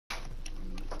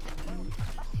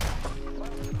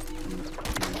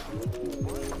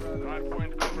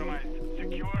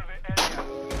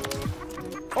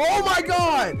Oh my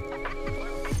god!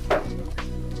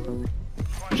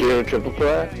 Did you get a triple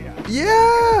threat?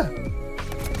 Yeah!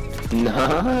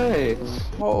 Nice.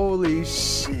 Holy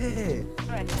shit.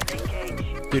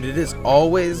 Dude, it is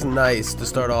always nice to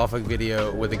start off a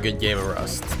video with a good game of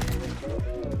Rust.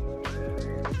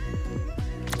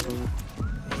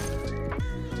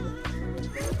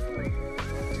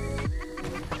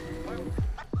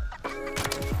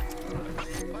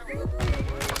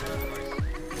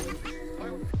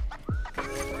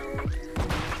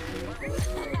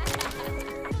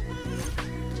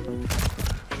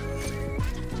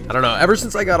 I don't know, ever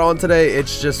since I got on today,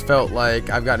 it's just felt like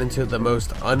I've gotten into the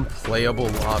most unplayable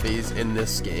lobbies in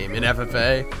this game, in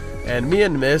FFA. And me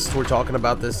and Mist were talking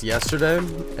about this yesterday,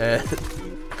 and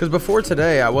because before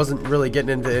today, I wasn't really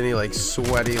getting into any like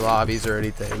sweaty lobbies or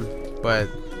anything. But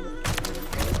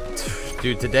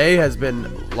dude, today has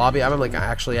been lobby, I'm like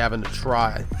actually having to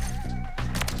try.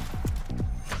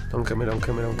 Don't come in, don't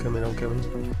come in, don't come in, don't come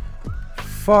in.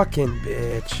 Fucking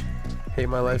bitch. Hate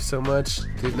my life so much.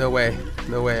 Dude, no way.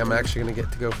 No way. I'm actually going to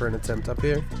get to go for an attempt up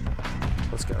here.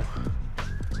 Let's go.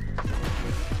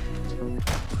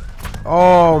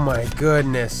 Oh my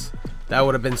goodness. That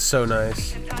would have been so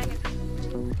nice.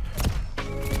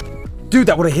 Dude,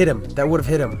 that would have hit him. That would have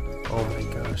hit him. Oh my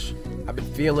gosh. I've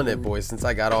been feeling it, boys, since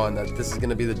I got on, that this is going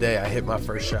to be the day I hit my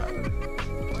first shot.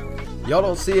 Y'all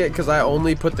don't see it because I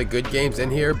only put the good games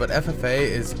in here, but FFA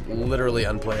is literally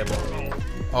unplayable.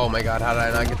 Oh my god, how did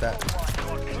I not get that?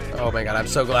 Oh my god, I'm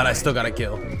so glad I still got a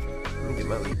kill. Let me get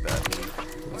my lead back.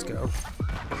 Let's go.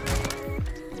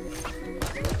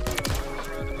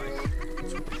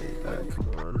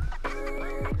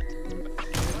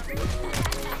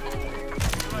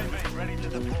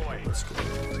 Come on. Let's go.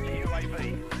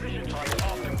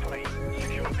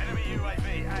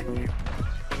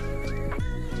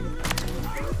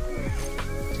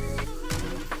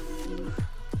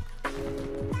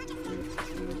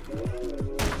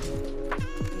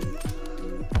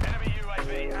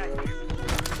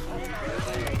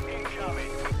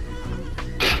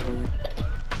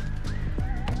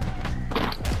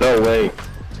 No way.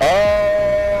 Oh,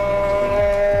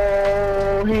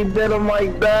 he did him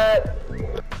like that.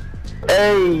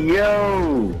 Hey,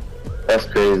 yo. That's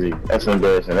crazy. That's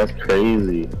embarrassing. That's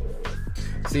crazy.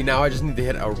 See, now I just need to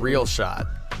hit a real shot.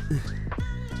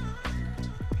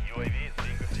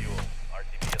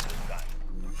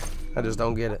 I just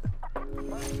don't get it.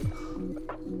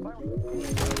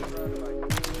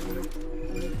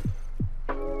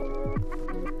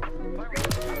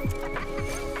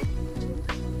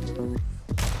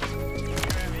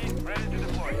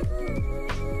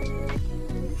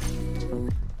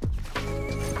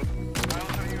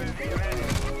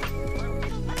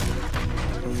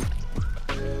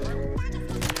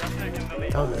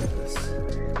 Tell me this.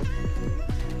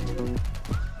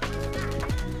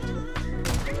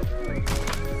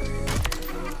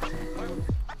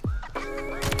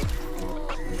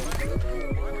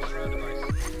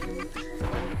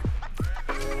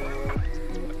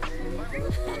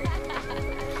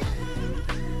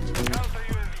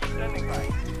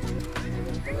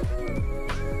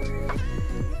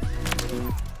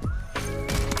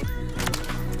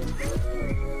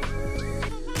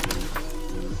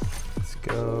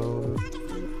 Go.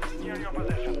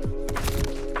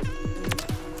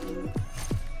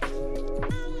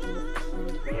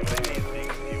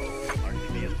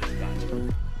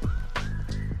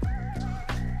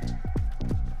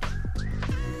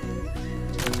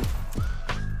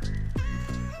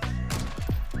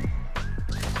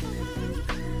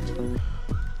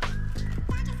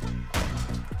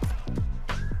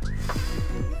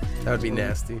 That would be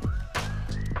nasty.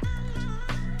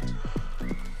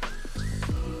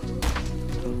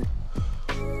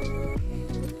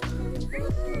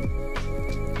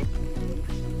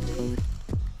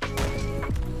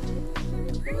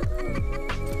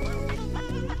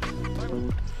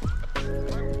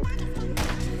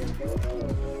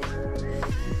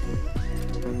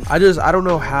 I don't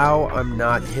know how I'm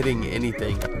not hitting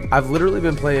anything. I've literally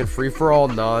been playing free-for-all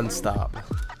non-stop.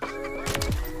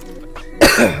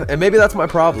 And maybe that's my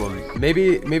problem.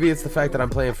 Maybe it's the fact that I'm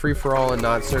playing free-for-all and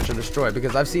not search and destroy,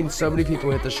 because I've seen so many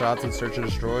people hit the shots in search and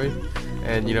destroy,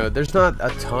 and you know, there's not a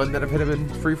ton that have hit them in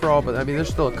free-for-all, but I mean, there's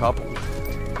still a couple.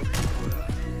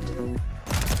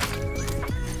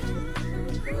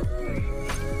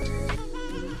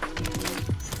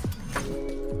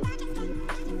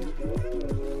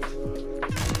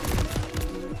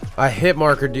 I hit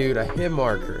marker, dude. I hit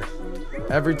marker.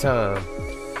 Every time.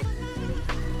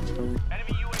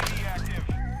 Enemy UAV active.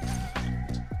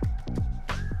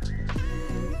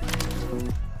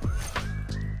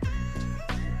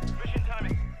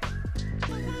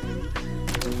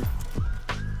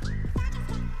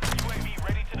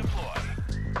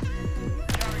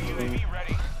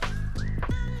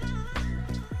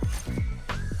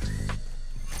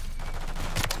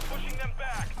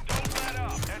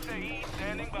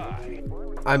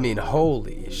 I mean,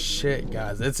 holy shit,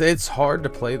 guys. It's hard to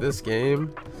play this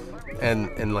game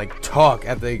and like talk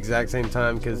at the exact same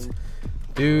time, because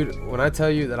dude, when I tell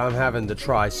you that I'm having to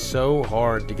try so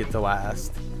hard to get to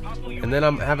last, and then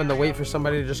I'm having to wait for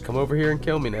somebody to just come over here and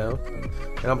kill me now,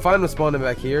 and I'm fine with spawning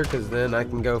back here because then I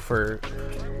can go for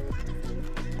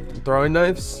throwing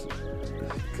knives,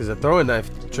 because a throwing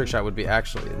knife trick shot would be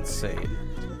actually insane.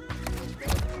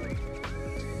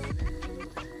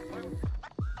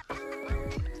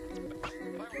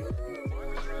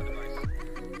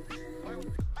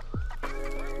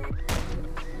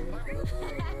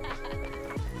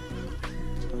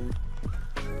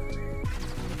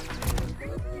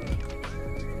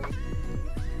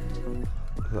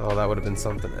 Oh, that would have been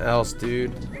something else,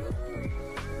 dude.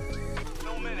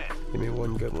 Give me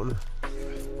one good one.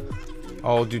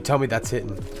 Oh, dude, tell me that's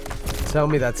hitting. Tell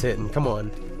me that's hitting. Come on.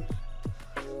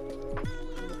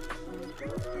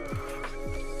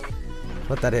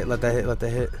 Let that hit, let that hit, let that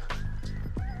hit.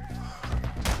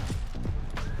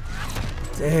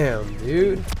 Damn,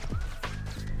 dude.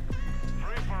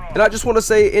 And I just want to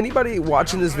say, anybody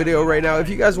watching this video right now, if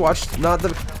you guys watched not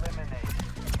the...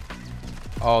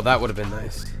 Oh, that would have been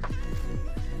nice.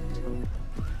 Thank you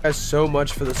guys so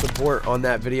much for the support on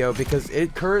that video, because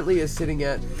it currently is sitting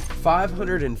at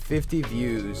 550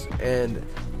 views, and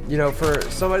you know, for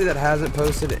somebody that hasn't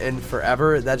posted in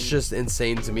forever, that's just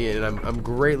insane to me, and I'm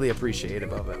greatly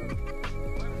appreciative of it.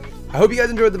 I hope you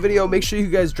guys enjoyed the video. Make sure you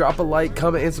guys drop a like,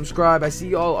 comment, and subscribe. I see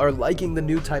y'all are liking the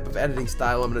new type of editing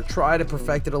style. I'm going to try to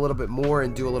perfect it a little bit more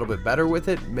and do a little bit better with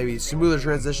it. Maybe smoother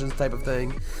transitions type of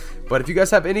thing. But if you guys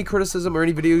have any criticism or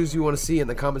any videos you want to see in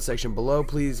the comment section below,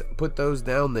 please put those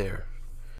down there.